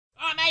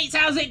mates,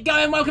 how's it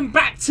going? Welcome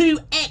back to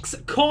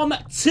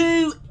XCOM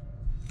 2.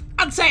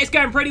 I'd say it's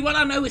going pretty well.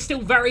 I know it's still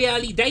very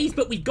early days,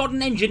 but we've got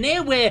an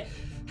engineer. We're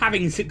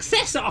having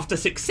success after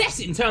success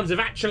in terms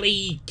of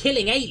actually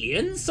killing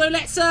aliens. So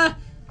let's, well,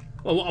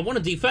 what I want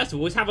to do first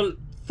of all is have a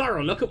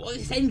thorough look at what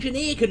this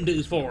engineer can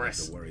do for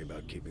us. Don't worry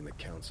about keeping the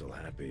council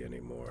happy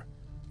anymore,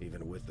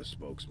 even with the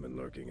spokesman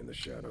lurking in the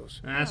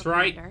shadows. That's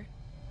right.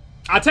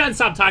 I turned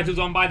subtitles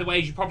on, by the way,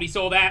 as you probably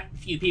saw there. A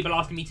few people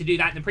asking me to do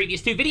that in the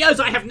previous two videos.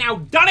 I have now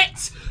done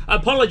it!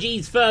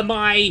 Apologies for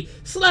my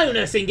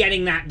slowness in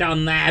getting that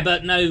done there,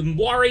 but no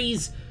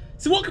worries.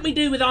 So what can we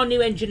do with our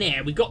new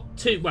engineer? We've got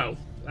two, well,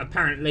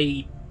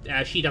 apparently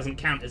she doesn't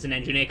count as an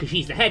engineer because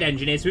she's the head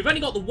engineer, so we've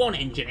only got the one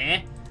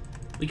engineer.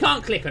 We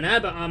can't click on her,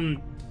 but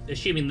I'm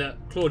assuming that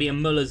Claudia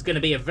Muller's going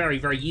to be a very,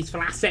 very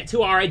useful asset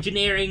to our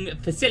engineering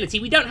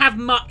facility. We don't have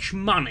much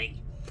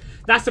money.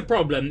 That's the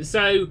problem,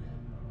 so...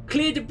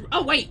 Clear debris.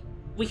 Oh, wait.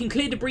 We can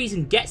clear debris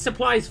and get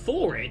supplies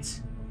for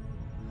it.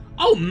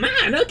 Oh,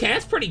 man. Okay,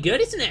 that's pretty good,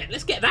 isn't it?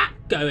 Let's get that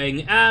going.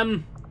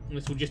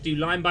 This will just do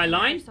line by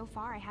line. So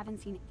far, I haven't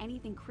seen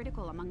anything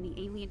critical among the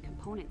alien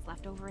components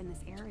left over in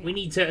this area. We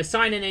need to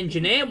assign an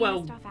engineer.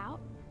 Well, stuff out,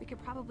 we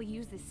could probably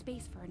use this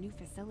space for a new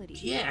facility.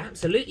 Yeah,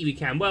 absolutely we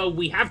can. Well,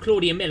 we have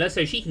Claudia Miller,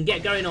 so she can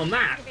get going on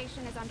that.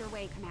 Excavation is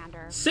underway,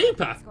 Commander.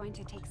 Super. It's going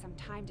to take some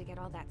time to get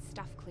all that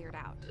stuff cleared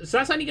out. So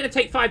that's only going to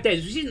take 5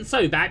 days, which isn't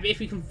so bad. But if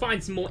we can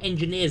find some more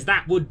engineers,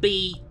 that would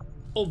be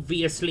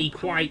obviously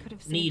quite could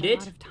have saved needed.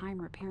 A lot of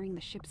time repairing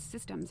the ship's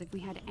systems if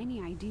we had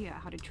any idea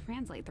how to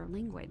translate their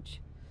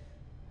language.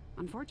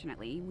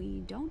 Unfortunately,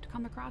 we don't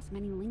come across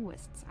many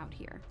linguists out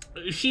here.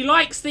 She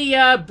likes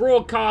the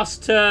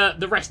broadcast to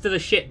the rest of the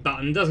ship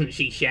button, doesn't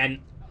she, Shen?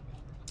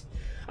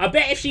 I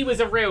bet if she was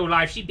a real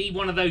life, she'd be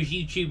one of those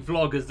YouTube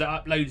vloggers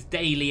that uploads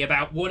daily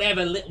about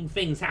whatever little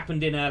things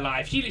happened in her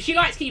life. She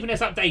likes keeping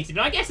us updated,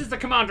 and I guess as the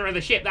commander of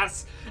the ship,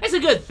 that's a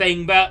good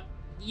thing, but,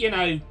 you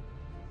know,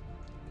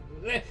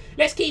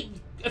 let's keep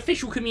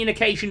official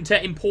communication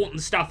to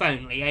important stuff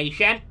only, eh,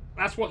 Shen?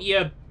 That's what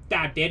your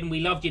dad did, and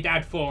we loved your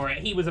dad for it.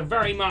 He was a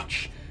very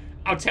much,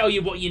 I'll tell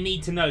you what you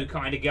need to know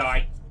kind of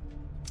guy.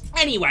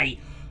 Anyway,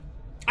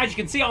 as you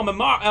can see, our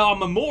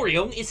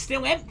memorial is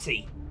still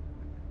empty.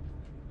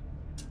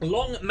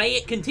 Long may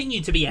it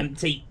continue to be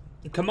empty.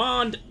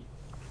 Command,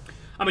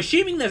 I'm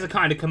assuming there's a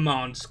kind of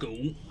command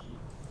school,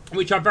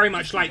 which I'd very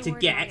much like to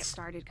get.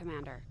 Started,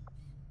 Commander.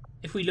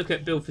 If we look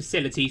at build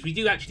facilities, we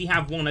do actually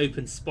have one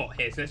open spot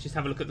here, so let's just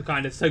have a look at the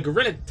kind of... So,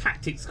 Guerrilla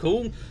Tactics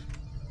School.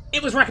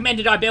 It was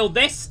recommended I build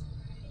this.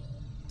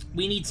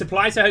 We need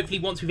supplies, so hopefully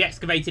once we've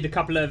excavated a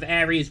couple of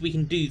areas, we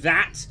can do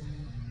that.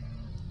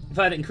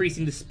 Further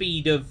increasing the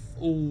speed of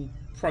all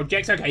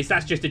projects. Okay, so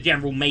that's just a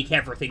general make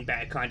everything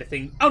better kind of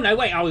thing. Oh, no,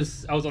 wait, I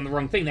was on the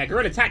wrong thing there.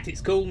 Guerrilla Tactics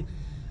School.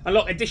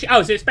 Unlock addition...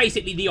 Oh, so it's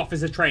basically the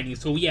Officer Training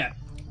School, yeah.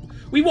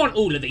 We want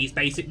all of these,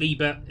 basically,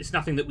 but it's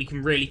nothing that we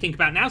can really think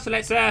about now. So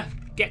let's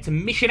get to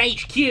Mission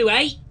HQ,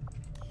 eh?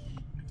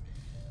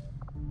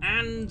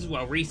 And,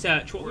 well,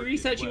 research. What are we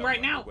researching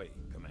right now?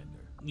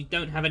 We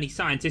don't have any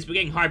scientists. We're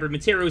getting hybrid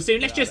materials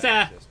soon. Let's just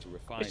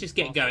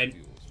get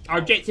going. Our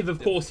objective,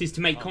 of course, is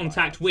to make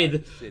contact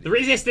with the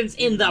resistance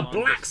in the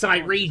Black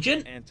Site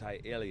region.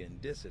 Anti-alien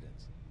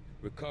dissidents.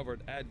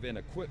 Recovered Advent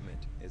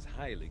equipment is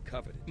highly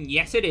coveted.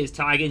 Yes, it is,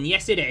 Tigan.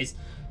 Yes, it is.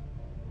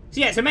 So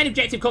yeah, so main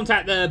objective,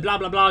 contact the blah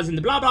blah blahs in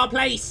the blah blah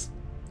place.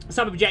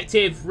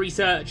 Sub-objective,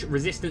 research,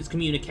 resistance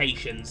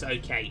communications.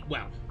 Okay,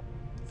 well,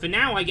 for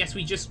now, I guess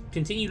we just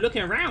continue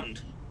looking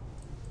around.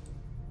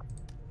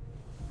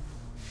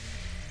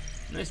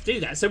 Let's do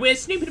that. So we're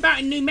snooping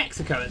about in New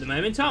Mexico at the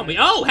moment, aren't we?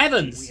 Oh,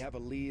 heavens! We have a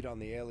lead on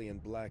the alien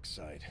Black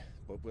Site,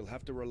 but we'll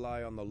have to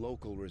rely on the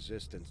local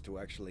resistance to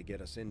actually get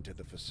us into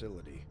the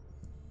facility.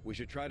 We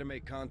should try to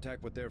make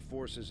contact with their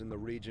forces in the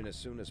region as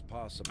soon as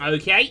possible.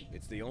 Okay.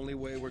 It's the only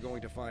way we're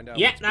going to find out.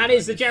 Yeah, that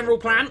is the general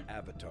plan.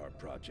 Avatar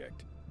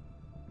project.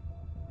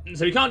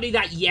 So we can't do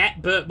that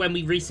yet, but when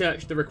we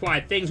research the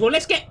required things... Well,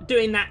 let's get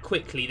doing that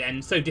quickly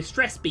then. So,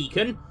 Distress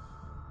Beacon.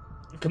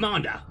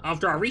 Commander,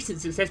 after our recent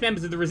success,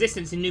 members of the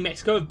Resistance in New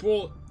Mexico have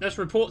brought us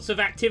reports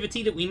of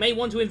activity that we may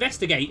want to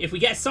investigate. If we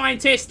get a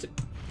scientist...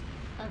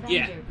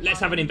 Yeah, let's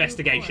have an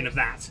investigation of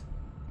that.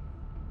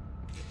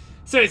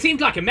 So it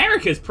seems like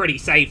America's pretty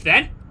safe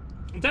then.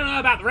 I don't know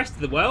about the rest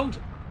of the world.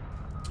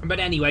 But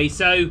anyway,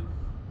 so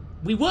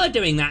we were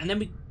doing that and then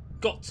we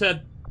got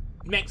to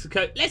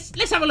Mexico.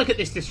 Let's have a look at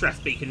this distress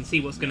beacon and see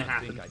what's going to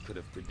happen.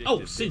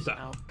 Oh, super.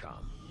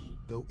 Outcome,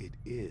 though it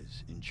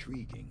is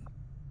intriguing.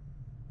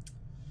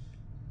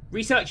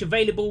 Research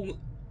available,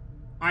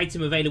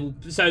 item available.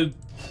 So,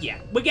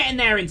 yeah, we're getting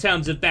there in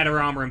terms of better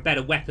armor and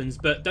better weapons,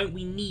 but don't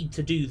we need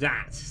to do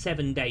that?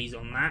 7 days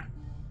on that.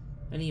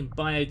 Any in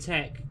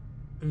biotech?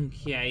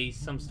 Okay,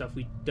 some stuff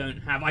we don't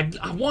have.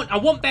 I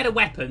want better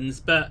weapons,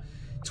 but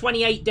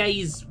 28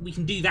 days, we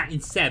can do that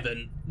in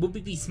 7. Would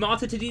we be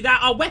smarter to do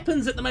that? Our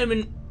weapons at the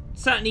moment,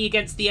 certainly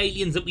against the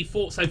aliens that we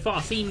fought so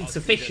far, seem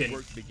sufficient.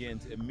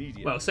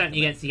 Well, certainly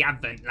against the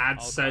Advent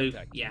lads, so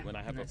yeah,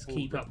 let's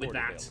keep up with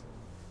that.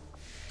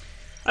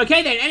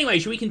 Okay then, anyway,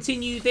 should we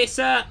continue this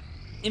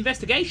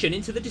investigation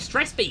into the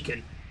distress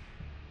beacon.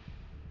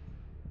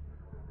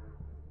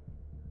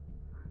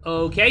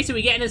 Okay, so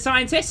we're getting a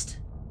scientist.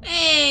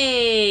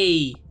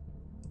 Hey!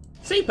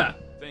 Super.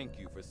 Thank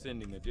you for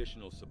sending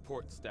additional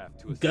support staff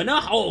to assist. Gunnar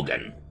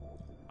Hogan.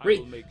 I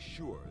will make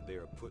sure they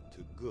are put to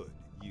good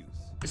use.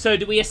 So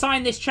do we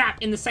assign this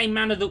chap in the same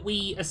manner that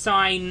we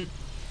assign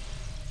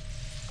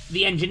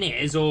the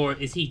engineers, or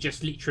is he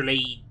just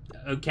literally,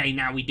 okay,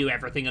 now we do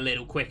everything a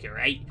little quicker,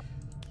 eh?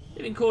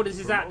 Living quarters,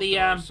 is that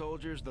the,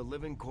 soldiers, the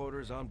living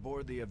quarters on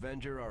board the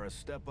Avenger are a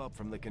step up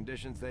from the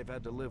conditions they've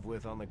had to live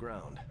with on the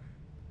ground.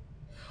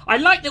 I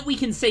like that we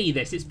can see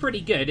this. It's pretty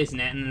good, isn't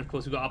it? And, of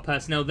course, we've got our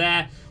personnel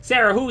there.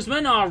 Sarah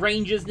Hulsman, our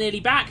Rangers, nearly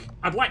back.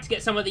 I'd like to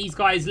get some of these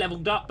guys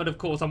leveled up, but, of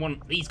course, I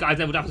want these guys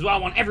leveled up as well. I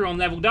want everyone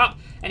leveled up.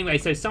 Anyway,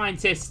 so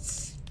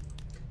scientists...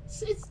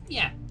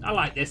 yeah, I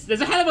like this.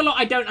 There's a hell of a lot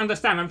I don't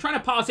understand. I'm trying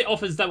to pass it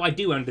off as though I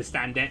do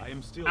understand it. I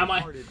am still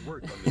hard at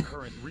work on the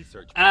current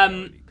research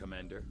priority,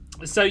 Commander.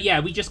 So, yeah,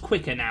 we just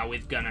quicker now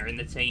with Gunnar in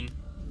the team.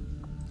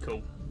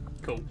 Cool.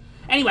 Cool.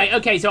 Anyway,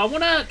 okay, so I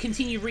want to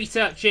continue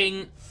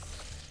researching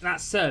that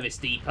service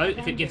depot,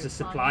 if it gives us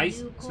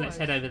supplies. So let's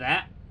head over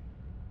there.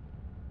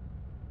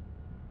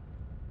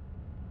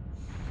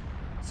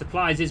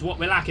 Supplies is what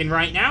we're lacking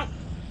right now.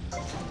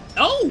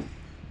 Oh!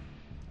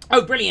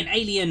 Oh, brilliant.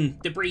 Alien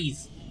debris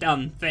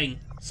done thing.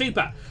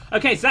 Super.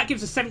 Okay, so that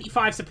gives us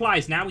 75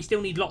 supplies now. We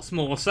still need lots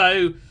more.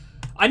 So,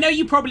 I know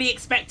you probably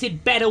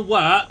expected better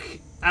work,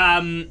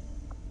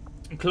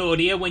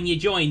 Claudia, when you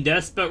joined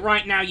us, but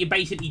right now you're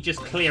basically just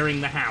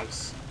clearing the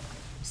house.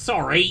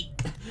 Sorry.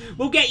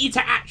 We'll get you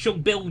to actual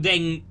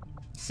building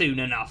soon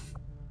enough.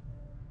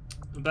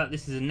 But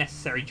this is a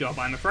necessary job,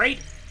 I'm afraid.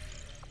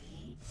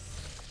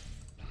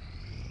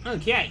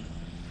 Okay.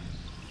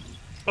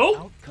 Oh!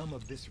 Outcome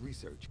of this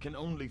research can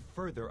only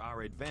further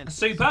our advances,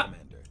 Super.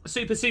 Commander.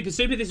 Super, super,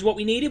 super. This is what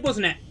we needed,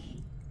 wasn't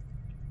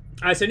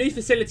it? So new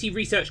facility,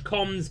 research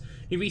comms,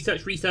 new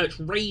research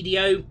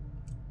radio,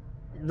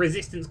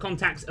 resistance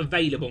contacts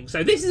available.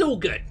 So this is all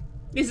good.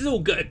 This is all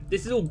good.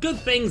 This is all good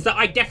things that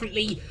I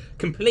definitely,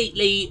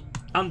 completely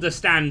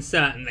understand,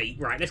 certainly.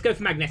 Right, let's go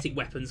for magnetic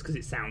weapons, because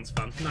it sounds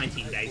fun.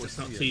 19 days, that's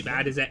not too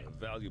bad, is it?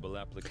 Valuable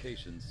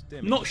applications.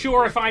 I'm not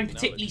sure if I'm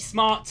particularly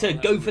smart to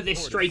go for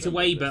this straight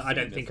away, but I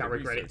don't think I'll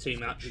regret it too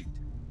much.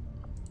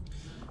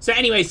 So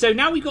anyway, so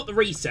now we've got the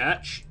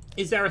research.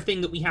 Is there a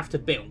thing that we have to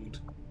build?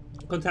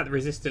 Contact the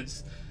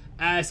resistance.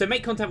 So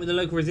make contact with the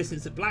local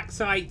resistance at black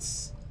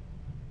sites.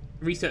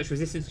 Research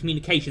resistance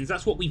communications.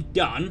 That's what we've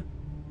done.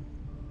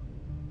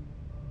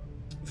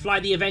 Fly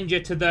the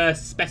Avenger to the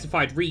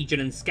specified region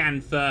and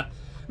scan for...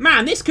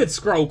 Man, this could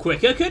scroll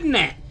quicker, couldn't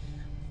it?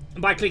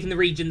 By clicking the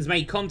region's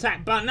make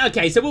contact button.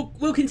 Okay, so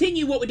we'll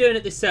continue what we're doing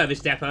at this service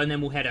depot and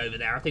then we'll head over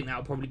there. I think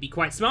that'll probably be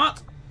quite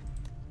smart.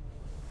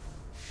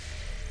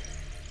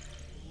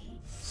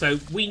 So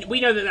we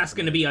know that that's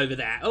going to be over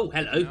there. Oh,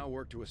 hello. We now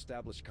work to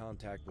establish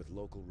contact with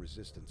local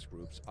resistance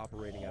groups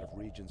operating out of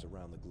regions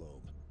around the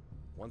globe.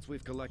 Once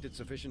we've collected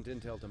sufficient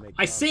intel to make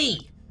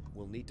contact,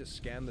 we'll need to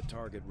scan the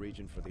target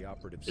region for the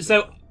operative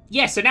signal. So,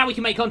 yeah, so now we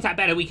can make contact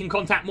better. We can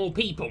contact more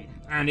people.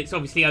 And it's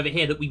obviously over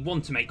here that we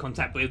want to make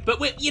contact with. But,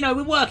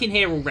 we're working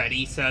here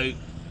already, so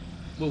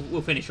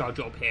we'll finish our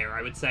job here,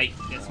 I would say.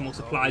 Get some more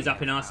supplies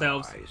up in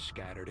ourselves.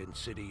 Scattered in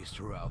cities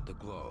throughout the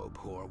globe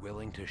who are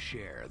willing to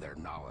share their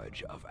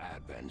knowledge of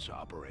Advent's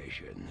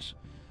operations.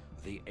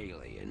 The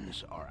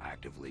aliens are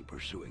actively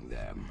pursuing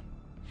them.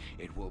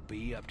 It will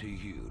be up to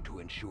you to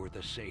ensure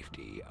the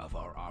safety of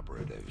our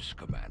operatives,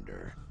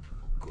 Commander.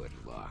 Good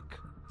luck.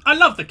 I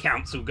love the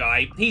council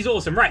guy. He's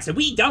awesome. Right, so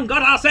we done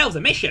got ourselves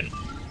a mission.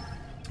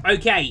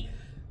 Okay.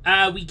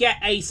 We get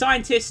a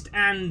scientist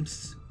and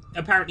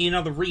apparently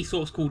another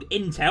resource called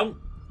Intel.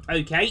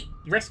 Okay.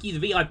 Rescue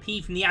the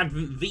VIP from the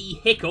Advent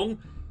vehicle.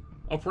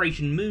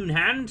 Operation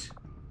Moonhand.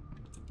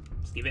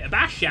 Let's give it a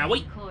bash, shall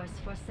we? Course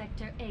for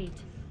Sector 8,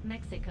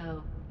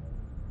 Mexico.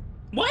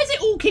 Why is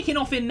it all kicking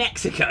off in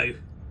Mexico?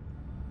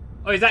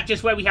 Or is that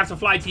just where we have to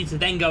fly to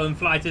then go and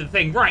fly to the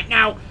thing? Right,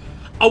 now,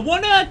 I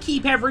want to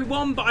keep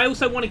everyone, but I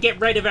also want to get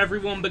rid of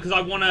everyone because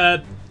I want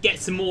to get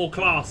some more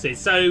classes.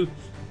 So,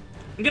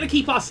 I'm going to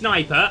keep our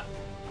sniper.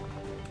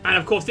 And,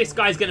 of course, this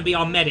guy's going to be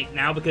our medic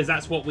now because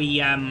that's what we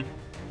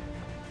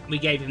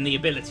gave him the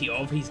ability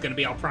of. He's going to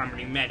be our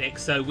primary medic.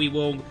 So, we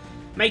will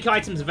make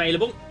items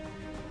available.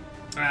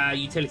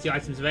 Utility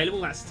items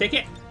available. That's a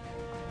ticket.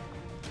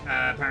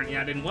 Apparently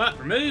that didn't work.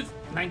 Remove.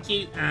 Thank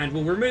you. And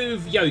we'll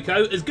remove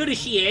Yoko. As good as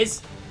she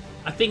is,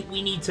 I think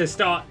we need to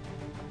start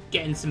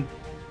getting some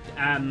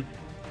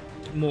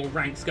more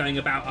ranks going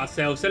about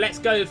ourselves. So let's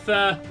go for...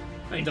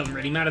 I mean, it doesn't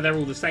really matter. They're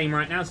all the same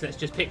right now. So let's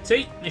just pick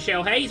two.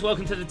 Michelle Hayes,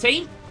 welcome to the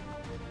team.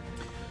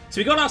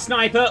 So we got our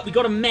sniper. We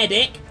got a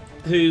medic,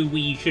 who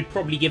we should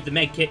probably give the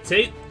med kit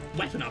to.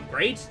 Weapon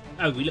upgrades.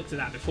 Oh, we looked at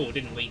that before,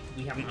 didn't we?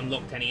 We haven't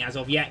unlocked any as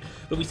of yet.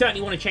 But we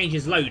certainly want to change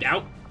his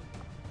loadout.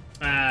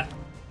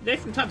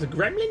 Different types of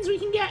gremlins we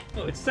can get?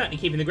 Oh, it's certainly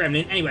keeping the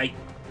gremlin. Anyway,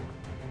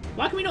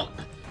 why can we not...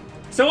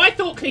 So I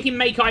thought clicking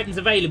make items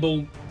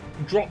available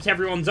dropped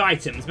everyone's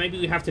items. Maybe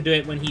we have to do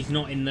it when he's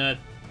not in the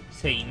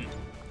team.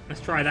 Let's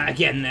try that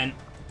again then.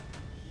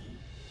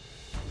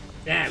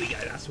 There we go,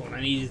 that's what I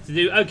needed to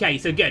do. Okay,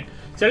 so good.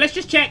 So let's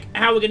just check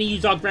how we're going to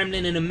use our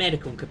gremlin in a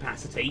medical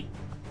capacity.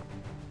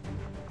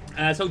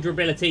 Soldier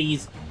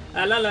abilities.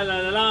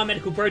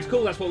 Medical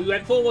protocol, that's what we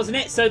went for, wasn't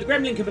it? So the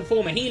gremlin can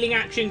perform a healing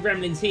action.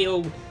 Gremlins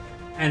heal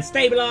and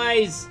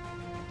stabilize.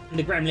 And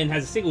the gremlin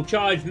has a single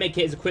charge.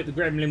 Medkit is equipped. The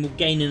gremlin will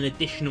gain an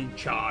additional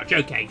charge.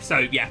 Okay, so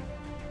yeah.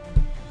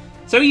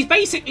 So he's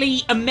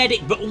basically a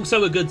medic, but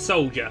also a good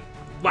soldier.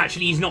 Well,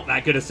 actually, he's not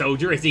that good a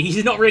soldier, is he?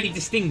 He's not really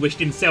distinguished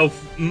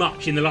himself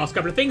much in the last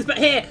couple of things. But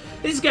here,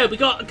 this is good. We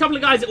got a couple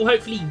of guys that will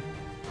hopefully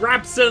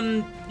grab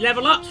some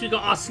level ups. We've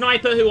got our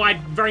sniper, who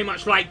I'd very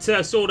much like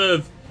to sort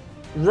of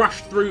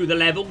rush through the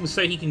levels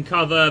so he can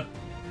cover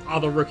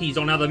other rookies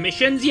on other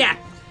missions. Yeah,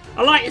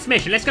 I like this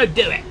mission. Let's go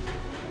do it.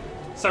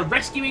 So,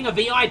 rescuing a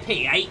VIP,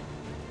 eh?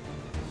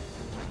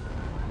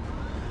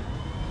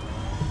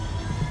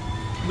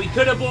 We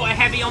could have bought a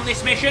heavy on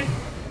this mission.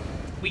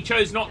 We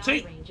chose not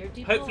to.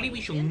 Hopefully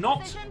we shall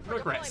not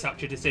regret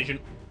such a decision.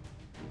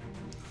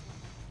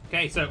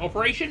 Okay, so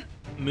Operation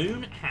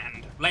Moon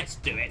Hand. Let's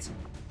do it.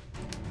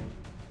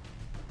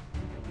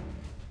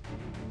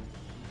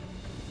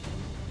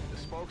 The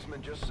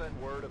spokesman just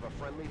sent word of a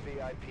friendly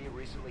VIP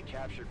recently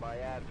captured by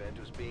Advent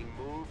who's being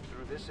moved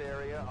through this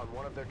area on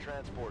one of their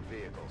transport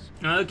vehicles.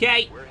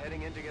 Okay. We're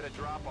heading in to get a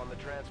drop on the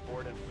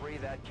transport and free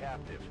that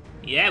captive.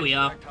 Yeah, we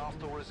are. Expect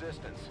hostile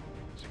resistance.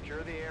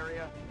 Secure the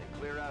area and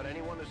clear out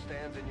anyone who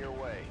stands in your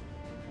way.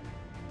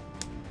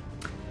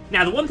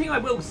 Now, the one thing I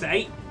will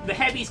say, the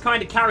heavies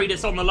kind of carried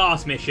us on the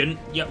last mission.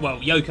 Well,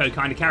 Yoko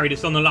kind of carried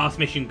us on the last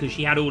mission because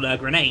she had all her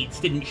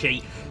grenades, didn't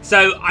she?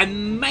 So I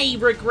may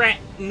regret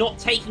not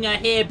taking her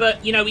here,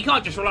 but, you know, we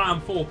can't just rely on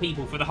 4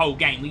 people for the whole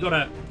game. We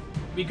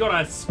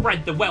gotta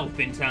spread the wealth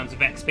in terms of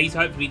XP, so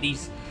hopefully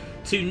these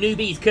 2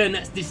 newbies can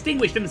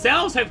distinguish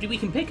themselves. Hopefully we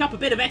can pick up a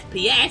bit of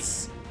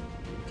FPS,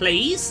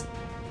 please.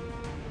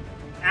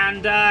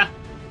 And,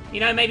 you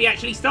know, maybe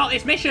actually start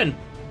this mission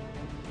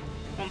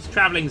once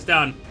travelling's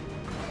done.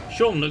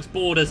 Sean looks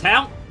bored as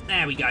hell.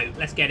 There we go.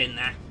 Let's get in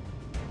there.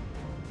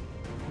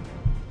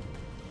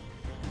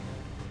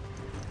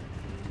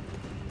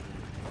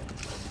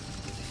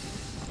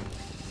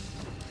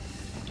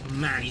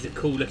 Man, he's a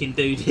cool looking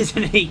dude,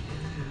 isn't he?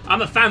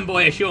 I'm a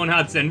fanboy of Sean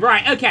Hudson.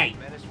 Right, okay.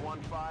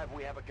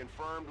 we have a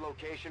confirmed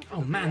location for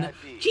oh the man,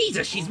 VIP.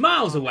 Jesus, she's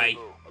miles away.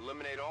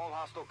 Eliminate all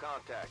hostile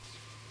contacts.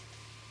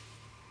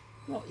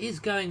 What is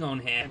going on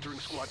here? Entering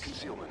squad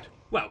concealment.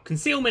 Well,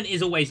 concealment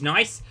is always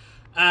nice.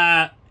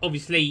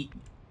 Obviously,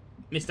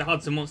 Mr.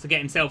 Hudson wants to get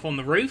himself on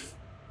the roof.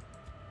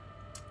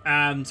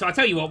 So I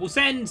tell you what, we'll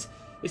send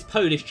this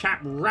Polish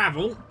chap,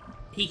 Ravel.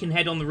 He can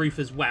head on the roof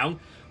as well.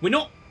 We're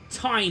not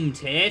timed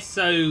here,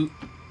 so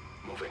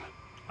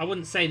I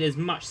wouldn't say there's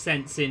much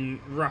sense in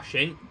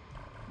rushing.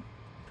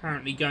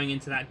 Apparently going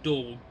into that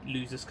door will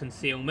lose us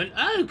concealment.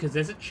 Oh, because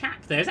there's a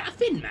chap there. Is that a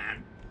thin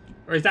man?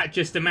 Or is that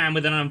just a man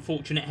with an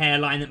unfortunate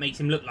hairline that makes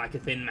him look like a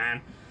thin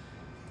man?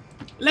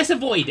 Let's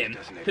avoid him,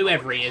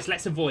 whoever he is.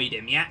 Let's avoid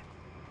him, yeah?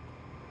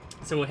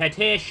 So we'll head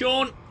here.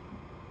 Sean,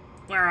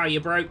 where are you,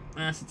 bro?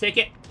 That's a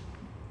ticket.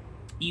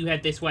 You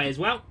head this way as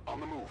well. On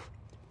the move.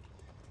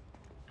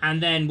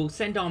 And then we'll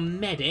send our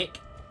medic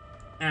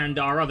and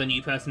our other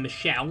new person,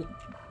 Michelle.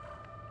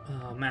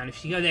 Oh, man, if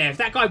she go there, if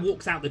that guy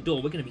walks out the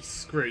door, we're going to be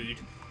screwed.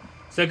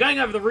 So going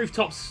over the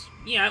rooftops,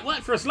 you know, it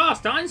worked for us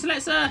last time, so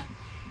let's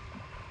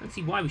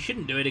see why we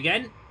shouldn't do it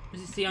again.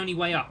 This is the only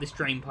way up. This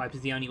drain pipe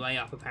is the only way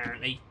up,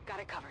 apparently. Got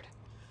it covered.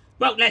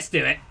 Well, let's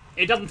do it.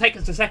 It doesn't take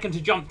us a second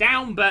to jump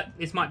down, but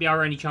this might be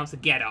our only chance to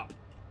get up.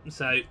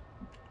 So,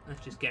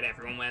 let's just get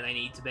everyone where they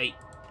need to be.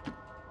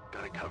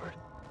 Got it covered.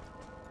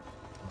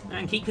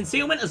 And keep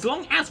concealment as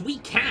long as we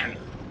can.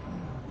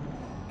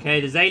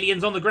 Okay, there's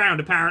aliens on the ground,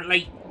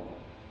 apparently.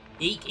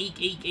 Eek, eek,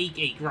 eek, eek,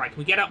 eek. Right, can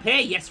we get up here?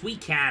 Yes, we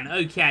can.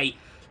 Okay,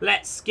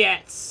 let's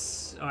get...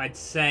 I'd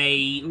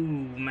say... Ooh,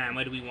 man,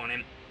 where do we want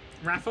him?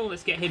 Raffle,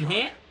 let's get him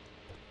here.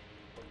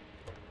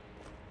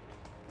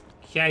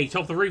 Okay,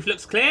 top of the roof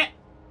looks clear.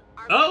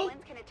 Our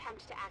villains can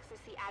attempt to access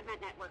the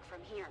Advent network from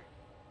here.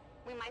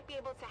 We might be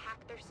able to hack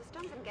their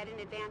systems and get an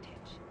advantage.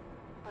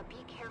 But be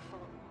careful.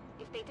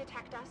 If they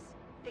detect us,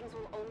 things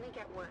will only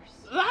get worse.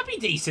 That'd be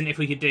decent if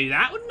we could do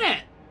that, wouldn't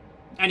it?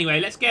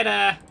 Anyway, let's get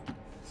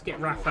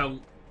Raphael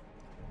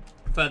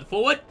further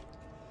forward.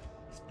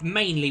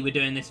 Mainly we're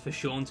doing this for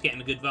Sean to get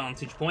him a good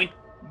vantage point,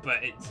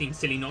 but it seems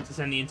silly not to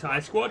send the entire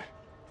squad.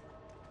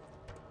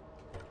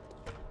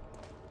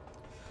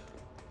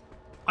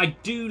 I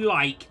do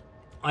like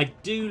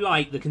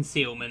the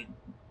concealment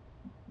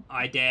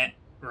idea.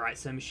 Right,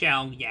 so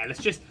Michelle, yeah,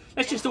 let's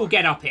just all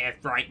get up here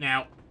right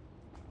now.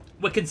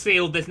 We're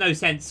concealed, there's no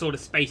sense sort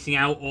of spacing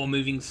out or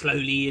moving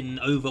slowly and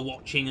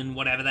overwatching and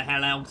whatever the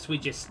hell else. We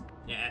just,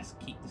 yeah, let's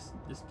keep this,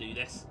 let's do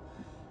this.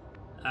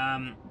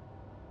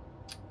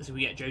 So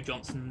we get Joe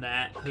Johnson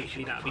there.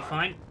 Hopefully that'll be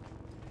fine.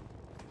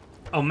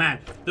 Oh man,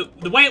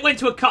 the way it went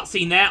to a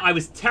cutscene there, I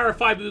was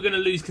terrified we were going to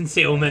lose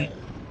concealment.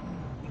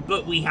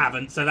 But we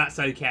haven't, so that's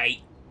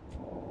okay.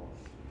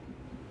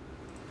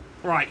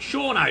 Right,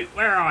 Shauno,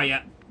 where are you?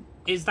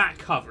 Is that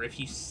cover if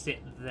you sit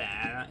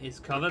there? That is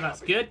cover,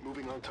 that's good.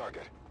 Moving on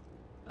target.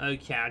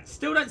 Okay, I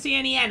still don't see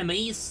any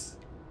enemies.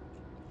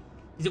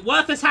 Is it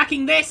worth us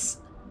hacking this?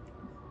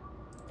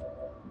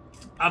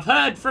 I've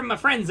heard from my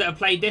friends that have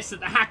played this that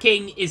the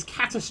hacking is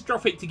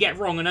catastrophic to get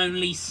wrong and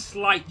only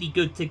slightly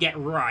good to get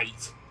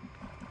right.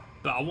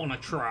 But I want to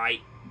try.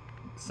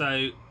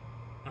 So,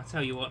 I'll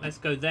tell you what, let's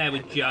go there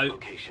with Joe.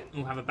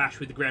 We'll have a bash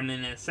with the gremlin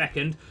in a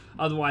second.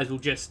 Otherwise, we'll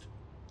just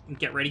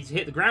get ready to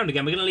hit the ground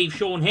again. We're going to leave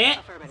Sean here,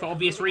 for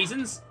obvious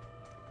reasons.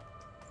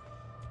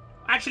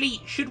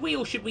 Actually, should we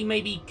or should we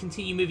maybe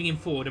continue moving him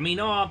forward? I mean,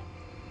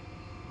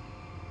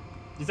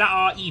 is that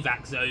our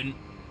evac zone?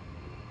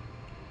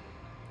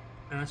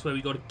 And that's where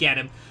we got to get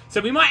him.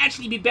 So we might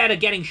actually be better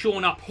getting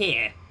Sean up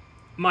here,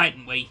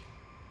 mightn't we?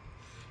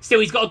 Still,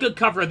 he's got a good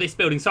cover of this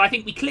building, so I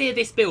think we clear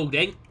this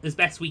building as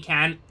best we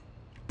can.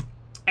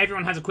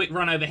 Everyone has a quick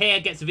run over here,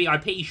 gets a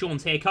VIP.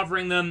 Sean's here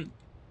covering them.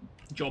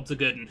 Jobs are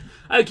good.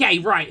 Okay,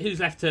 right,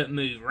 who's left to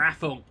move?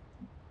 Raffle.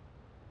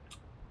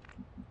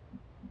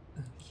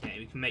 Okay,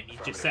 we can maybe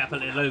just set up a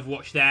little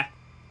Overwatch there.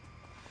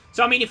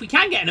 So, I mean, if we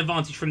can get an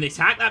advantage from this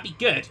hack, that'd be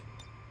good.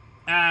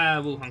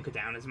 We'll hunker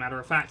down, as a matter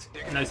of fact.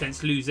 No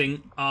sense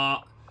losing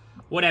our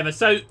whatever.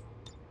 So,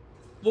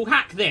 we'll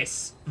hack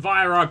this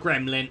via our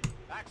gremlin.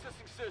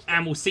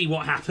 And we'll see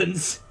what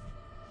happens.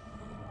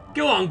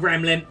 Go on,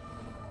 gremlin.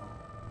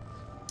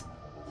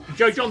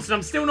 Joe Johnson,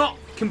 I'm still not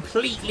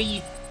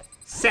completely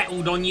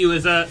settled on you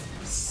as a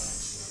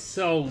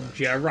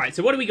soldier. Right,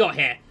 so what do we got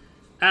here?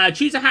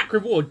 Choose a hack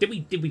reward. Did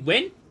we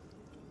win?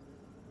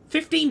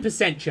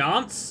 15%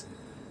 chance.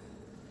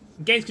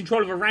 Gains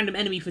control of a random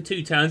enemy for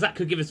 2 turns. That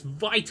could give us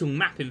vital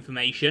map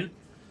information.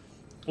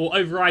 Or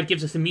override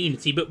gives us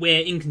immunity, but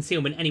we're in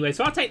concealment anyway.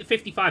 So I'll take the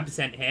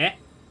 55% here.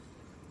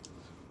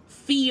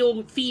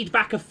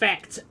 Feedback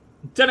effect.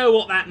 Don't know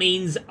what that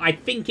means. I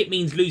think it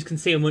means lose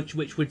concealment,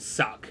 which would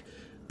suck.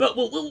 But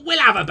we'll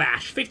have a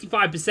bash.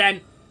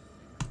 55%.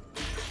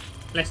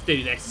 Let's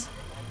do this.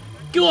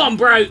 Go on,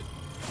 bro.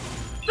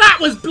 That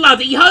was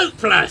bloody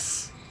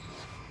hopeless.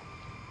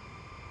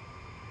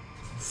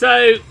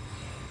 So,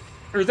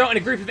 result in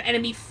a group of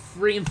enemy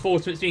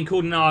reinforcements being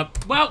called in our...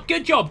 Well,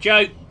 good job,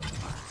 Joe.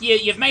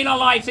 You've made our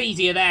lives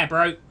easier there,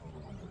 bro.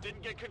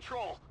 Didn't get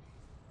control.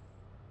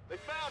 They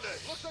found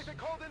it. Looks like they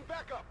called in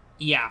backup.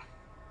 Yeah.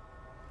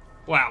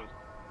 Well.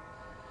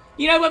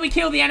 You know, when we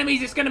kill the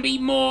enemies, it's going to be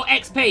more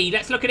XP.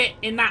 Let's look at it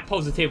in that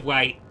positive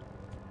way.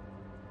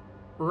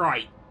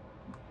 Right.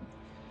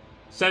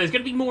 So there's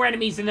going to be more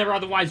enemies than there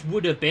otherwise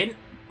would have been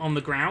on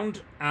the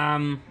ground.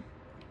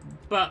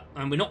 But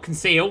we're not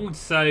concealed,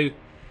 so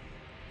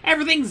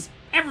everything's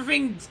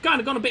kind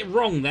of gone a bit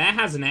wrong there,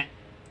 hasn't it?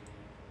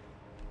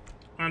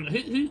 And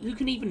who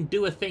can even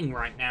do a thing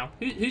right now?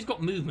 Who's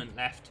got movement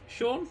left?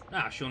 Sean?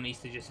 Ah, Sean needs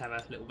to just have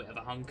a little bit of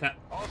a hunker.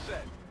 All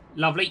set.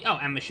 Lovely. Oh,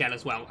 and Michelle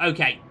as well.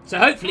 Okay, so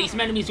hopefully some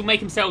enemies will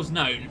make themselves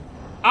known.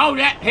 Oh,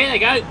 yeah, here they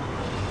go.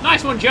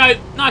 Nice one, Joe.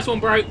 Nice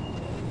one, bro.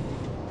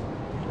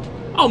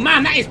 Oh,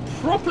 man, that is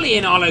properly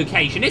in our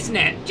location, isn't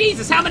it?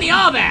 Jesus, how many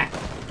are there?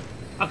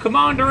 A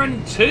commander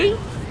and 2?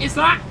 Is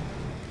that?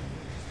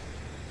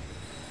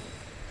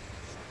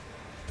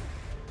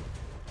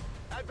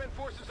 Advent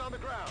forces on the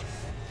ground.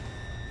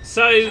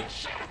 So,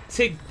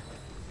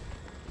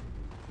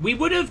 we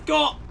would have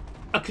got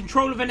a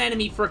control of an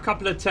enemy for a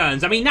couple of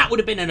turns. I mean, that would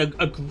have been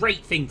a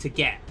great thing to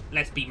get.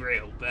 Let's be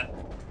real, but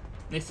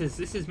this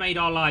has made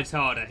our lives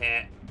harder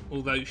here.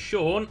 Although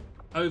Sean,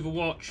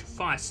 Overwatch,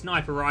 fire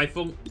sniper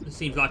rifle. This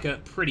seems like a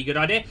pretty good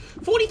idea.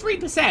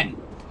 43%.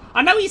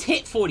 I know he's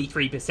hit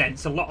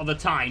 43% a lot of the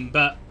time,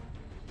 but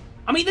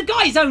I mean, the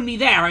guy's only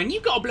there, and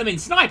you've got a blooming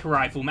sniper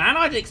rifle, man.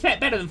 I'd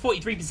expect better than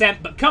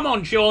 43%, but come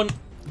on, Sean.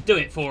 Do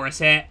it for us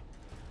here.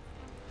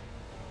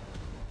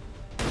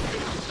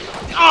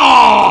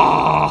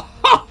 Oh!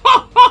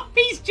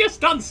 He's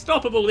just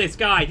unstoppable, this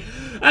guy.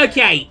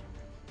 Okay.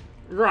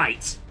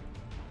 Right.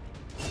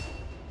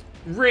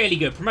 Really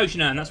good.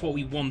 Promotion earned. That's what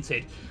we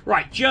wanted.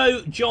 Right,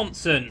 Joe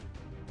Johnson.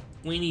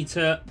 We need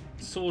to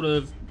sort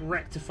of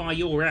rectify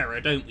your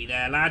error, don't we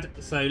there, lad?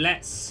 So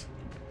let's...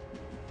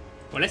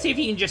 Well, let's see if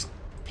you can just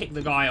pick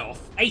the guy off.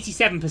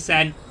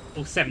 87%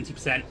 or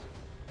 70%.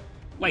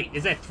 Wait,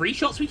 is there 3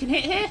 shots we can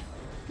hit here?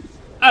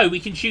 Oh, we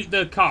can shoot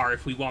the car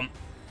if we want.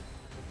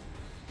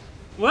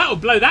 Well, that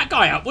would blow that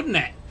guy up, wouldn't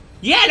it?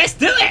 Yeah, let's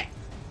do it!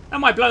 That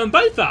might blow them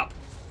both up.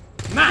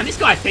 Man, this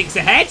guy thinks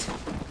ahead.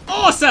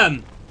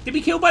 Awesome! Did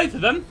we kill both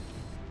of them?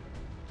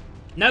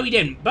 No, we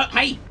didn't. But,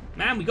 hey,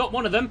 man, we got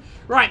one of them.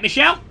 Right,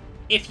 Michelle,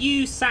 if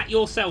you sat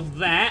yourself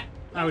there,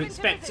 I would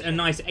expect a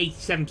nice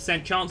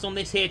 87% chance on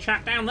this here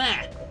track down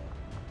there.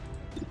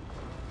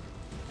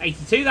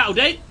 82, that'll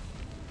do.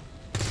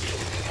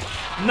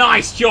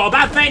 Nice job,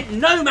 Advent.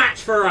 No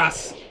match for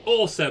us.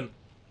 Awesome.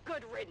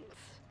 Good riddance.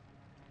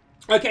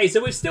 Okay,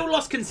 so we've still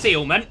lost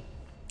concealment,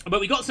 but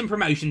we got some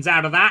promotions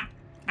out of that.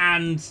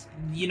 And,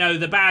 you know,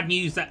 the bad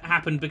news that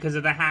happened because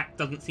of the hack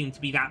doesn't seem to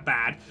be that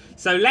bad.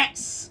 So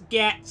let's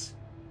get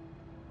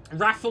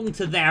Raffle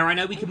to there. I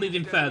know we can move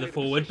him further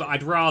forward, but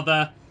I'd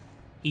rather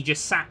he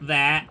just sat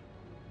there.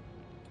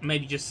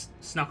 Maybe just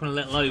snuck on a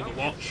little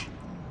Overwatch.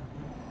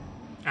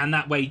 And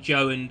that way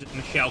Joe and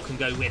Michelle can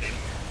go with him.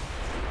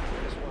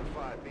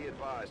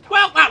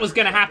 Well, that was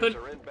going to happen.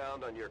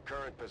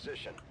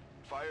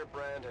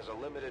 Firebrand has a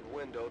limited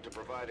window to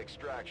provide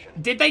extraction.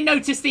 Did they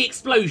notice the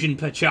explosion,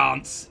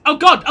 perchance? Oh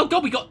god,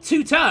 we got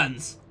 2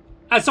 turns.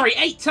 Sorry,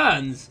 8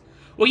 turns.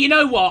 Well, you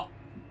know what?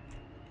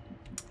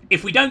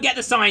 If we don't get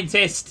the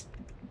scientist,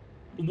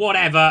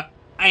 whatever,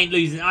 I ain't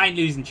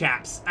losing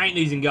chaps. I ain't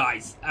losing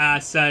guys.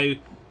 So,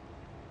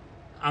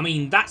 I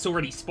mean, that's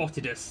already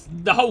spotted us.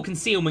 The whole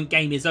concealment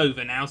game is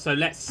over now, so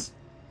let's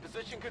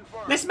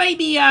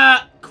maybe,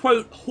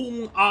 quote,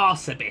 haul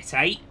arse a bit,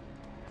 eh?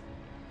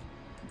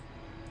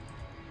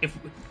 If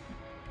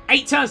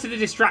 8 turns to the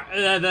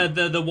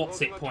the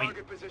what's it point.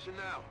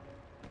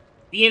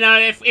 You know,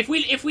 if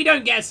we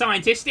don't get a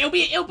scientist, it'll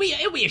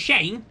be a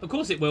shame. Of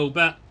course it will,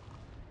 but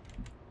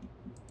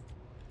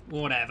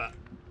whatever.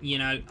 You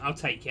know, I'll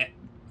take it.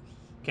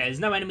 Okay, there's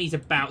no enemies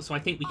about, so I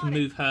think we can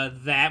move her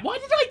there. Why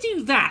did I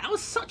do that? That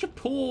was such a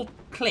poor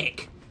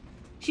click.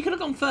 She could have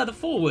gone further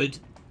forward.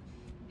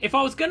 If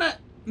I was gonna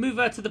move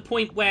her to the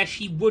point where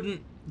she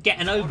wouldn't get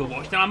an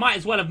Overwatch, then I might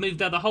as well have moved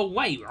her the whole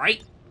way,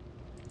 right?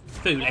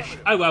 Foolish.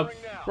 Oh well.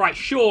 Right,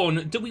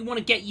 Sean, do we want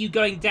to get you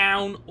going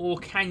down, or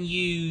can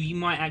you... You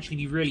might actually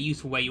be really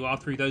useful where you are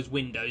through those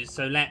windows,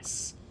 so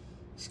let's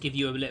give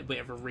you a little bit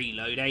of a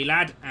reload, eh,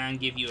 lad? And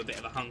give you a bit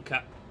of a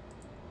hunker.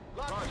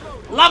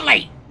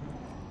 Lovely!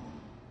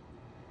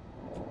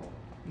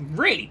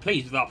 Really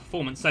pleased with our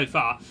performance so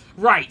far.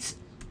 Right.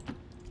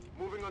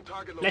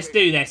 Let's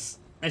do this.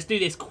 Let's do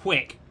this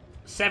quick.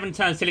 7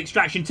 turns till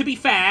extraction. To be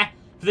fair,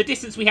 for the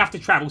distance we have to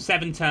travel,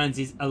 7 turns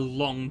is a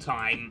long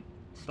time.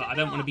 But I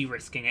don't want to be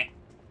risking it.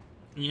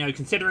 You know,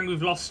 considering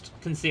we've lost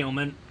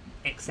concealment,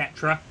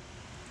 etc.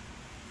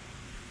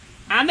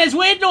 And there's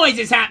weird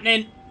noises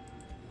happening.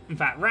 In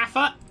fact,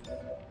 Rafa,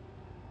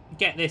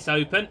 get this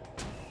open.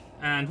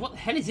 And what the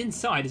hell is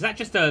inside? Is that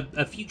just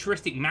a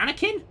futuristic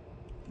mannequin?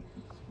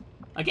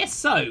 I guess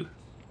so.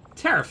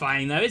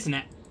 Terrifying though, isn't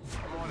it?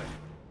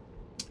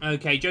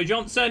 Okay, Joe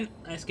Johnson,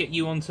 let's get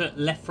you onto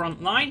left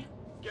front line.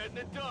 Getting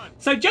it done.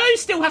 So Joe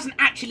still hasn't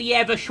actually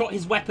ever shot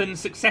his weapon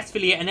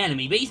successfully at an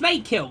enemy, but he's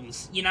made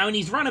kills, you know, and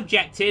he's run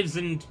objectives,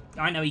 and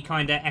I know he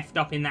kind of effed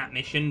up in that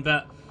mission,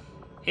 but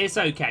it's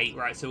okay.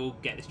 Right, so we'll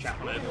get this chap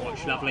on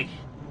Overwatch. Lovely.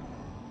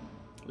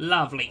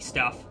 Lovely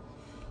stuff.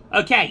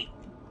 Okay.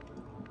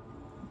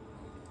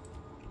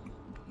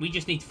 We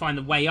just need to find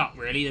the way up,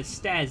 really. There's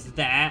stairs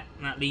there,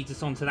 and that leads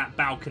us onto that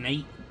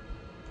balcony.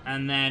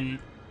 And then,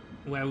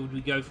 where would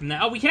we go from there?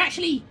 Oh, we can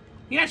actually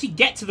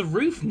get to the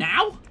roof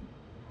now?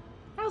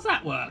 How's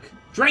that work?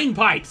 Drain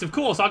pipes, of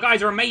course. Our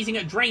guys are amazing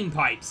at drain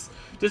pipes.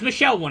 Does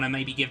Michelle want to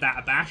maybe give that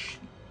a bash?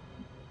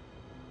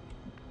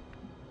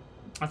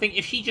 I think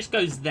if she just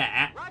goes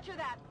there, Roger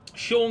that.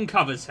 Sean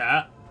covers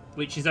her,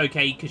 which is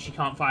okay because she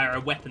can't fire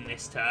a weapon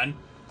this turn.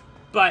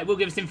 But it will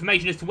give us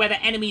information as to where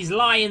the enemies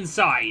lie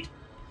inside.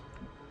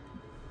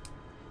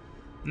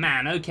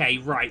 Man, okay,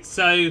 right.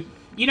 So,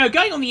 you know,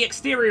 going on the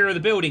exterior of the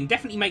building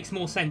definitely makes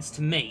more sense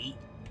to me.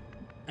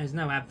 There's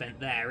no advent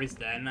there, is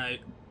there? No.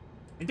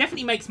 It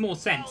definitely makes more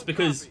sense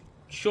because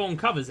Sean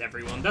covers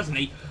everyone, doesn't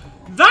he?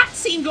 That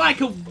seemed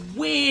like a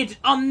weird,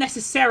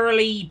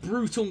 unnecessarily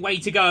brutal way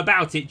to go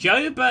about it,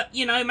 Joe. But,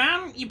 you know,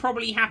 man, you're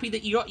probably happy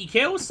that you got your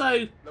kill,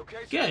 so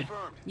good.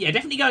 Yeah,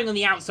 definitely going on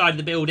the outside of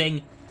the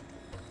building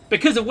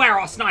because of where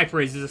our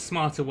sniper is a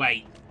smarter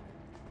way.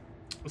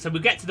 So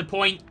we'll get to the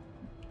point.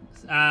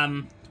 Do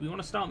we want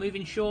to start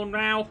moving Sean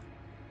now?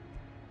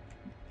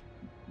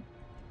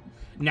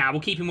 Nah,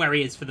 we'll keep him where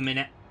he is for the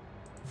minute.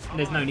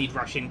 There's no need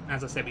rushing.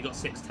 As I said, we got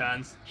 6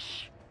 turns.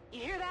 You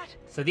hear that?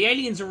 So the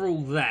aliens are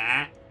all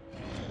there.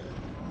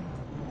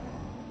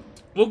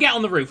 We'll get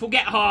on the roof. We'll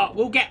get our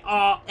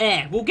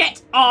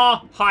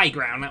high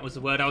ground. That was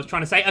the word I was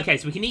trying to say. Okay,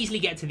 so we can easily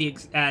get to the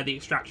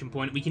extraction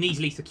point. We can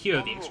easily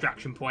secure the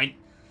extraction point.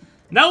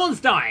 No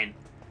one's dying.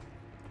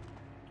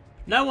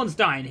 No one's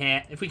dying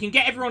here. If we can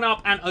get everyone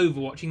up and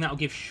overwatching, that'll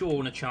give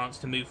Sean a chance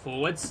to move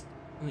forwards,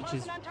 which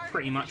is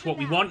pretty much what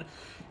we want.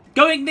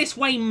 Going this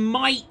way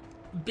might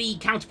be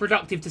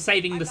counterproductive to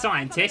saving the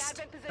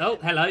scientist. Oh,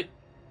 hello.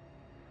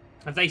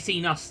 Have they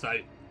seen us,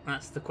 though?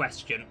 That's the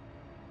question.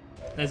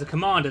 There's a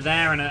commander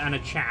there and a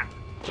chap.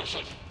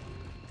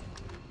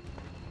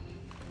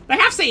 They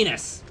have seen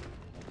us!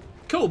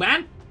 Cool,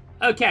 man.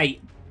 Okay,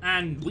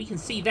 and we can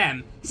see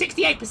them.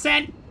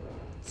 68%.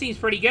 Seems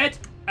pretty good.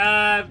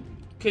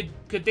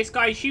 Could this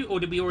guy shoot,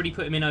 or did we already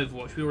put him in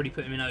Overwatch? We already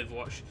put him in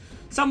Overwatch.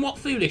 Somewhat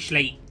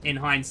foolishly, in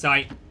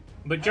hindsight.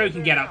 But Joe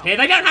can get up here.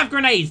 They don't have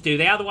grenades, do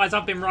they? Otherwise,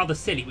 I've been rather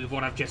silly with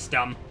what I've just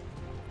done.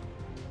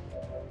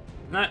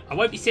 No, I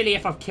won't be silly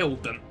if I've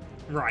killed them.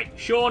 Right,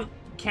 Sean,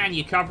 can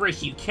you cover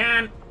us? You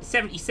can.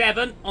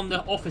 77 on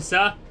the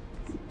officer.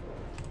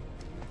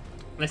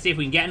 Let's see if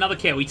we can get another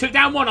kill. He took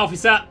down one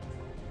officer.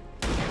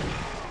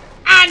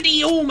 And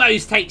he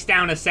almost takes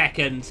down a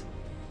second.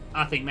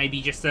 I think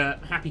maybe just a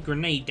happy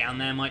grenade down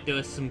there might do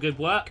us some good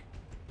work.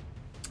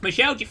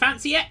 Michelle, do you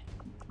fancy it?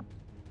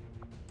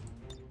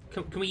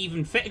 Can we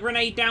even fit a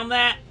grenade down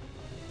there?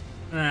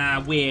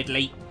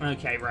 Weirdly.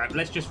 Okay, right.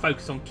 Let's just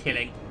focus on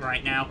killing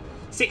right now.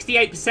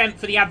 68%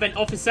 for the Advent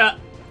Officer.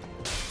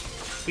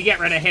 We get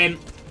rid of him.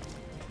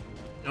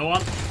 Go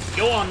on.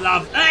 Go on,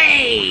 love.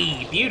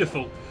 Hey!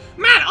 Beautiful.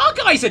 Man, our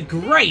guys are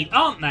great,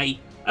 aren't they?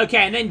 Okay,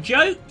 and then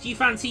Joe, do you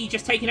fancy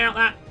just taking out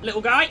that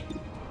little guy?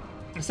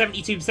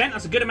 72%.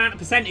 That's a good amount of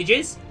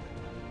percentages.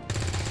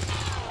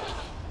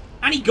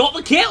 And he got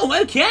the kill.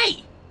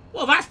 Okay.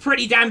 Well, that's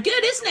pretty damn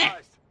good, isn't it?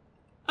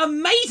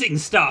 Amazing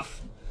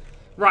stuff.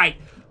 Right.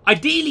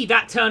 Ideally,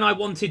 that turn I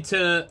wanted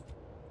to...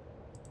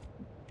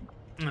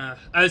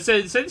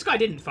 So this guy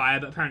didn't fire,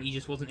 but apparently he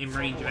just wasn't in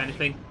range of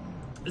anything.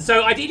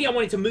 So ideally, I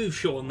wanted to move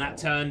Sean that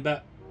turn,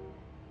 but...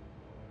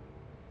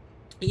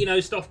 You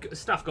know, stuff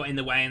got in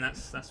the way, and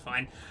that's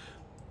fine.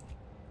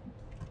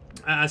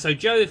 So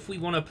Joe, if we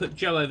want to put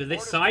Joe over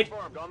this side.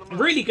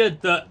 Really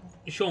good that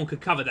Sean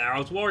could cover there. I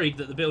was worried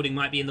that the building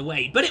might be in the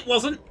way, but it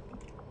wasn't.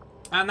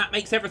 And that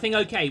makes everything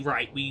okay.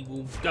 Right, we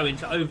will go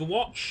into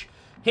Overwatch.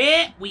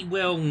 Here, we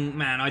will...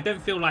 Man, I don't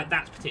feel like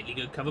that's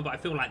particularly good cover, but I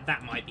feel like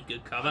that might be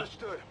good cover.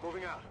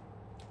 Moving out.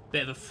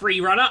 Bit of a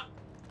free runner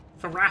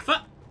for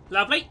Rafa.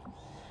 Lovely.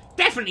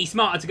 Definitely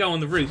smarter to go on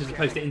the roof as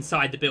opposed to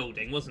inside the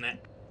building, wasn't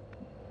it?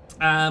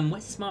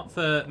 Where's smart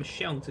for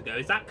Michelle to go?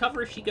 Is that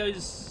cover if she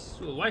goes...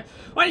 Oh, why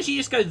don't she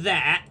just go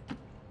there?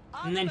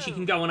 And then she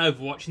can go on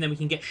Overwatch, and then we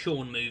can get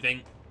Sean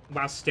moving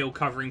while still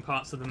covering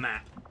parts of the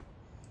map.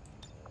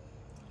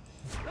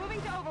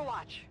 Moving to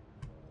Overwatch.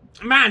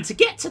 Man, to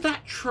get to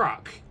that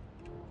truck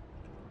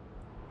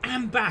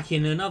and back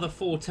in another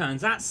 4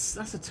 turns, that's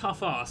a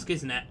tough ask,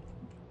 isn't it?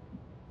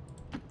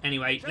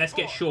 Anyway, let's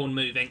get Sean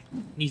moving.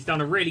 He's done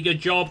a really good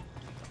job.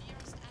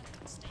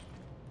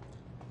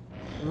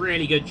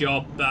 Really good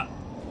job, but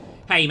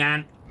hey,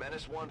 man.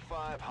 Menace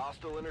 1-5,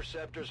 hostile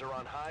interceptors are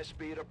on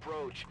high-speed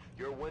approach.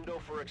 Your window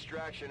for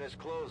extraction is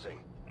closing.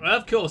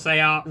 Of course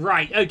they are.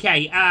 Right,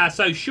 okay.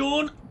 So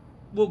Sean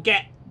will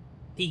get...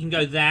 He can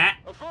go there.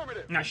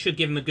 Affirmative. That should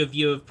give him a good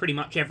view of pretty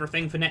much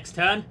everything for next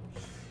turn.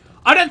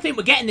 I don't think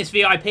we're getting this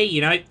VIP,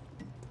 you know.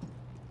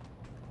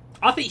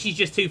 I think she's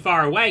just too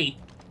far away.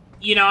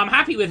 You know, I'm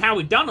happy with how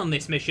we've done on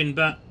this mission,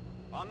 but...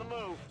 On the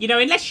move. You know,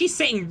 unless she's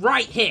sitting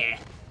right here...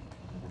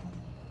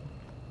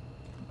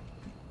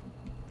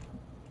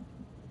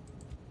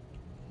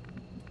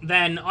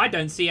 then I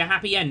don't see a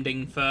happy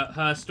ending for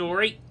her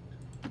story.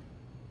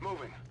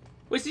 Moving.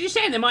 Was you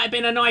saying there might have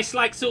been a nice,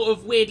 like, sort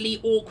of weirdly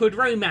awkward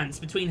romance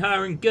between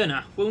her and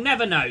Gunnar? We'll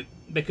never know,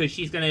 because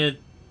she's going to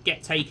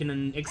get taken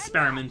and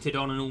experimented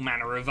on and all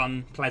manner of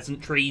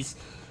unpleasantries.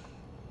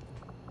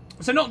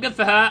 So not good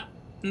for her.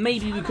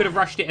 Maybe we could have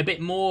rushed it a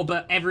bit more,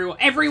 but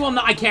everyone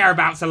that I care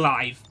about's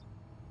alive.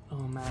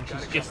 Oh man,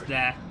 she's just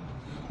there.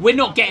 We're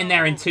not getting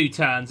there in 2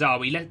 turns, are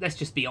we? Let's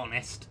just be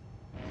honest.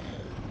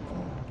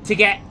 To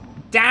get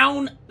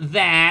down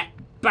there,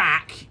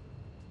 back,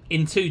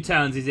 in 2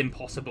 turns is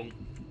impossible.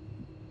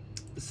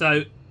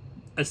 So,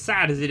 as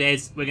sad as it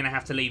is, we're going to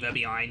have to leave her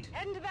behind.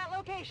 Heading to that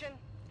location.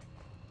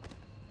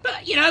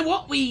 But, you know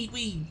what?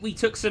 We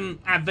took some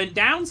Advent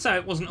down, so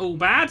it wasn't all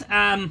bad.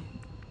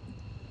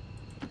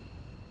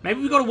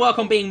 Maybe we've got to work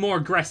on being more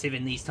aggressive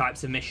in these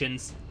types of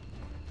missions.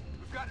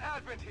 We've got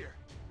Advent here.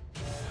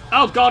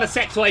 Oh god, a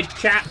sectoid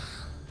chap.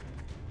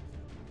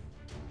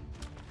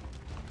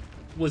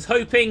 Was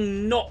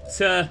hoping not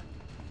to...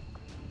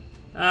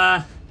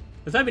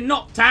 was hoping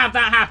not to have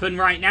that happen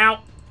right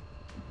now.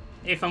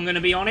 If I'm going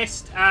to be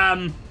honest.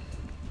 Can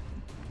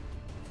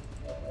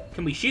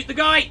we shoot the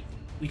guy?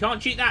 We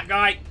can't shoot that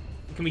guy.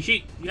 Can we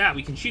shoot... Yeah,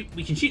 we can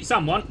shoot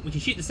someone. We can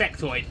shoot the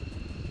sectoid.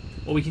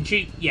 Or we can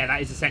shoot... Yeah,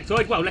 that is a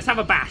sectoid. Well, let's have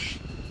a bash.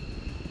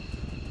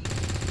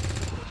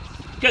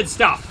 Good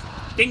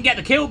stuff. Didn't get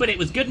the kill, but it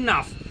was good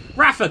enough.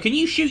 Rafa, can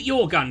you shoot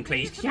your gun,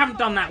 please? Because you haven't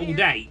done that all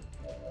day.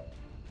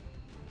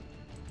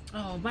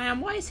 Oh, man,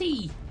 why is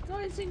he...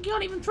 He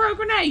can't even throw a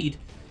grenade.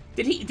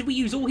 Did we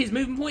use all his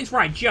movement points?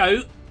 Right,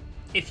 Joe,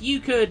 if you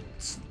could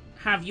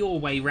have your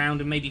way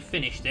round and maybe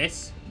finish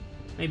this.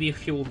 Maybe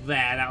if you're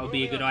there, that would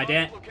be a good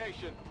idea.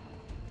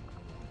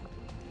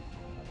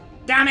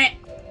 Damn it!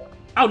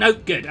 Oh, no,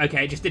 good.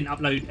 Okay, it just didn't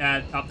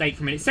update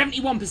for a minute.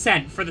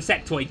 71% for the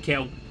sectoid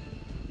kill.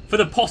 For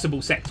the possible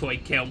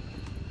sectoid kill.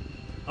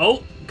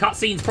 Oh,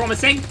 cutscene's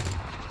promising.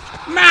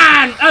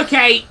 Man!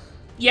 Okay.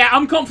 Yeah,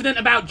 I'm confident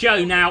about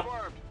Joe now.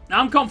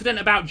 I'm confident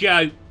about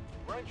Joe.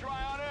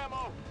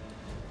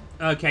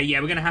 Okay, yeah,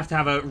 we're going to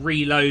have a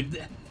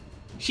reload.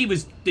 She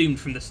was doomed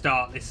from the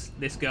start,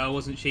 this girl,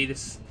 wasn't she?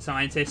 This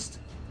scientist.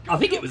 I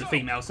think it was a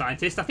female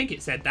scientist. I think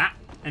it said that.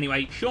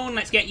 Anyway, Sean,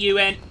 let's get you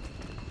in.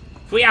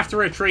 If we have to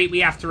retreat, we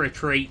have to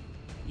retreat.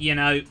 You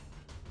know.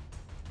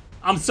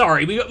 I'm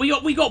sorry,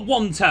 we got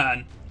 1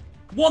 turn.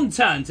 1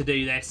 turn to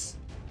do this.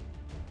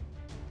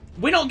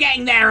 We're not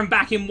getting there and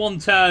back in 1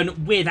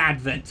 turn with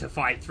Advent to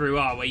fight through,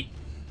 are we?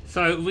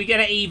 So we get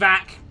an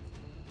evac.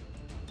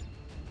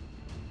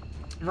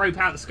 Rope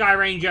out the Sky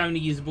Ranger, only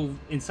usable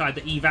inside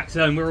the evac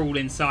zone. We're all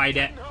inside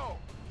it.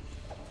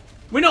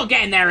 We're not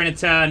getting there in a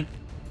turn.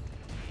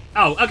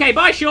 Oh, okay,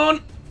 bye,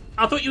 Sean.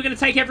 I thought you were going to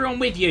take everyone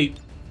with you.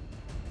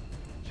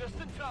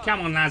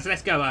 Come on, lads,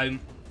 let's go home.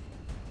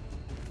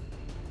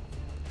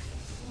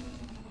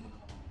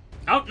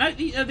 Oh, no,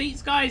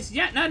 these guys...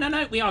 Yeah,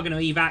 no, we are going to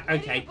evac.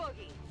 Okay.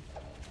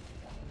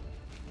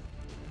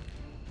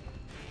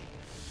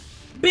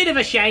 Bit of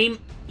a shame.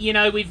 You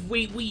know,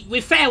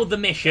 we've failed the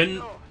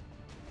mission.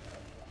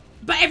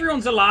 But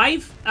everyone's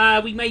alive.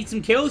 We made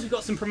some kills. We've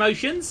got some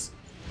promotions.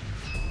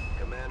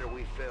 Commander,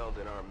 we failed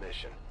in our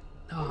mission.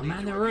 Oh,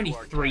 man, there are only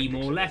 3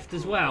 more left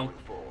as well.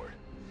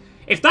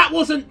 If that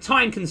wasn't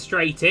time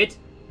constrained,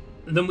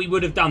 then we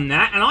would have done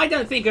that. And I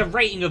don't think a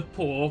rating of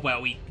poor...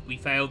 Well, we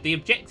failed the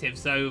objective,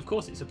 so of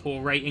course it's a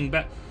poor rating,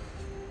 but...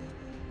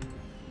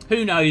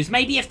 Who knows?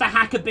 Maybe if the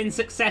hack had been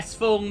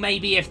successful,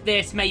 maybe if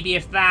this, maybe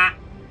if that...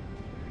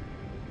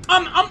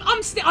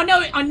 I'm still...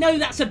 I know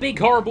that's a big,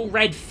 horrible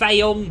red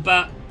fail,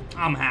 but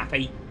I'm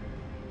happy.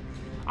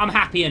 I'm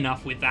happy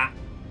enough with that.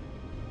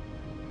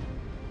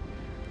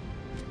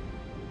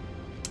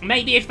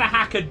 Maybe if the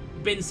hack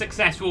had been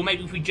successful,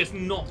 maybe if we just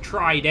not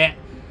tried it,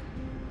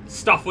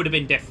 stuff would have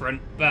been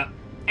different. But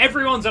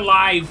everyone's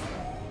alive.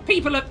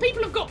 People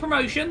have got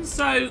promotions,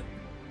 so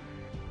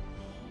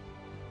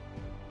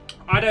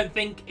I don't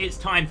think it's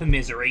time for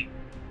misery.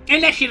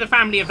 Unless you're the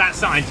family of that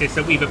scientist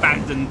that we've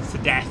abandoned to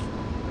death.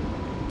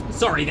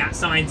 Sorry, that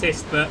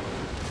scientist, but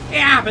it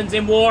happens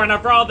in war, and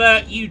I'd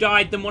rather you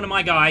died than one of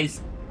my guys.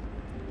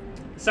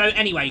 So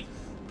anyway,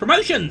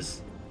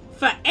 promotions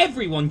for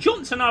everyone.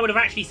 Johnson, I would have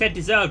actually said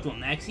deserved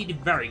one there, because he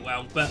did very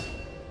well, but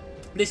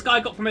this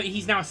guy got promoted.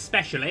 He's now a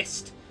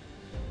specialist.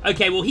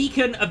 Okay, well, he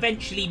can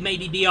eventually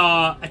maybe be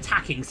our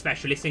attacking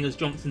specialist, seeing as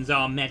Johnson's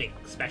our medic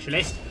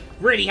specialist.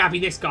 Really happy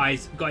this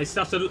guy's got his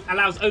stuff. So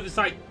allows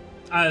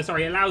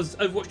allows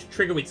Overwatch to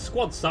trigger with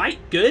squad sight.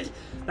 Good.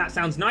 That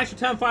sounds nice.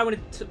 Return fire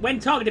when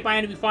targeted by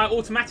enemy fire.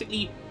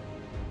 Automatically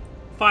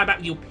fire back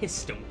with your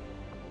pistol.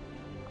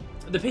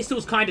 The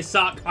pistols kind of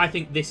suck. I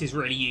think this is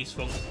really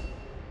useful.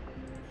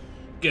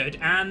 Good.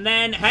 And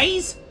then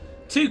Hayes.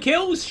 2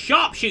 kills.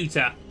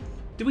 Sharpshooter.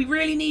 Do we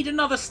really need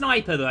another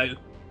sniper, though?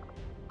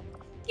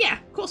 Yeah,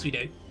 of course we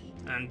do.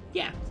 And,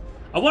 yeah.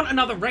 I want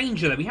another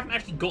ranger, though. We haven't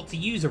actually got to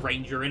use a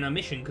ranger in our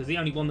mission, because the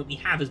only one that we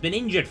have has been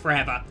injured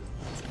forever.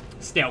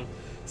 Still.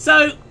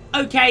 So,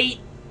 okay.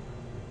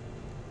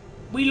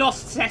 We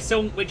lost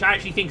Cecil, which I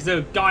actually think is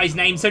a guy's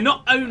name. So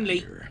not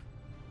only...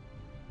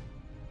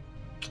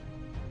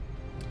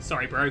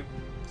 Sorry, bro.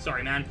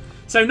 Sorry, man.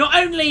 So not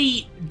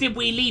only did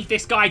we leave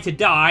this guy to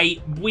die,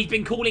 we've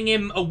been calling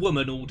him a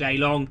woman all day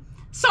long.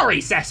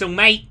 Sorry, Cecil,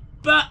 mate.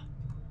 But,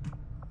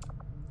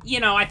 you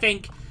know, I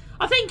think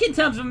in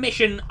terms of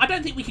mission, I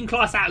don't think we can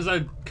class that as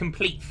a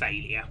complete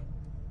failure.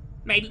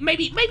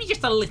 Maybe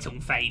just a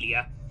little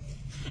failure.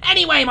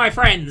 Anyway, my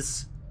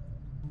friends,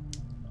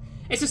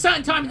 it's a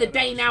certain time of the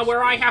day now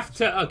where I have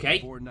to... Okay.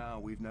 For now,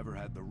 we've never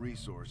had the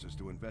resources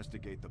to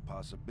investigate the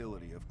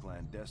possibility of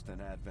clandestine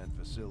Advent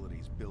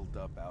facilities built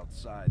up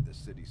outside the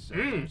city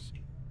centers.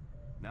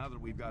 Now that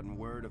we've gotten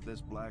word of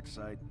this black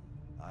site,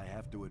 I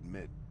have to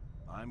admit,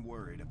 I'm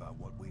worried about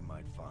what we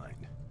might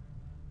find.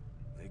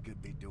 They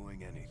could be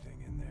doing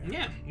anything in there.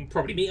 Yeah, we'll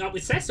probably meet up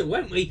with Cecil,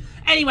 won't we?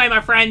 Anyway,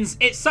 my friends,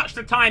 it's such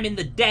the time in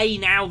the day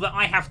now that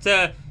I have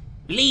to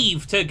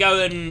leave to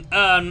go and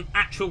earn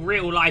actual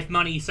real-life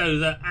money so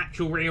that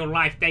actual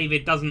real-life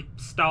David doesn't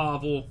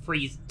starve or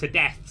freeze to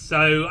death. So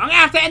I'm going to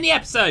have to end the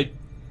episode.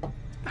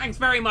 Thanks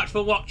very much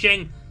for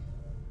watching.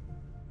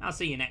 I'll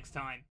see you next time.